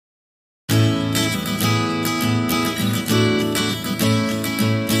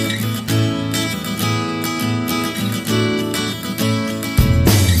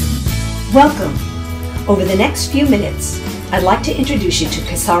Welcome! Over the next few minutes, I'd like to introduce you to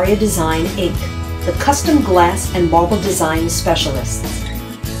CAESAREA Design, Inc., the custom glass and marble design specialists.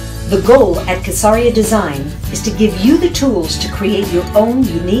 The goal at CAESAREA Design is to give you the tools to create your own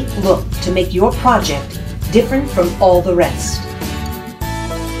unique look to make your project different from all the rest.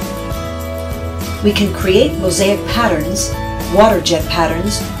 We can create mosaic patterns, waterjet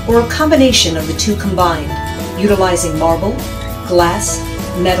patterns, or a combination of the two combined, utilizing marble, glass,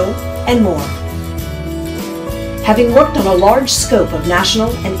 metal, and more. Having worked on a large scope of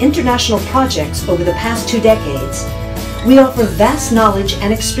national and international projects over the past 2 decades, we offer vast knowledge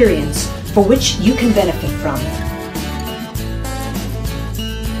and experience for which you can benefit from.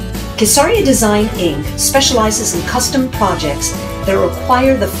 CAESAREA Design, Inc. specializes in custom projects that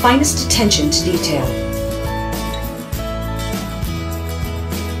require the finest attention to detail.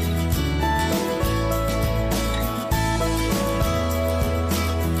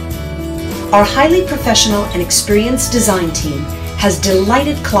 Our highly professional and experienced design team has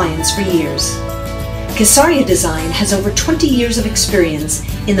delighted clients for years. CAESAREA Design has over 20 years of experience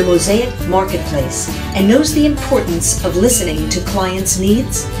in the mosaic marketplace and knows the importance of listening to clients'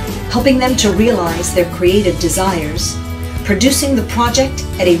 needs, helping them to realize their creative desires, producing the project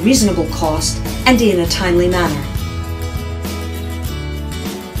at a reasonable cost and in a timely manner.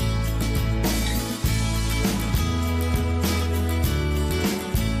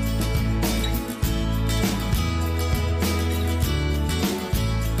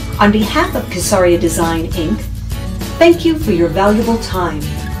 On behalf of CAESAREA Design, Inc., thank you for your valuable time.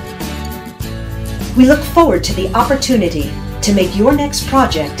 We look forward to the opportunity to make your next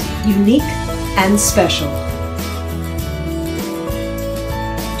project unique and special.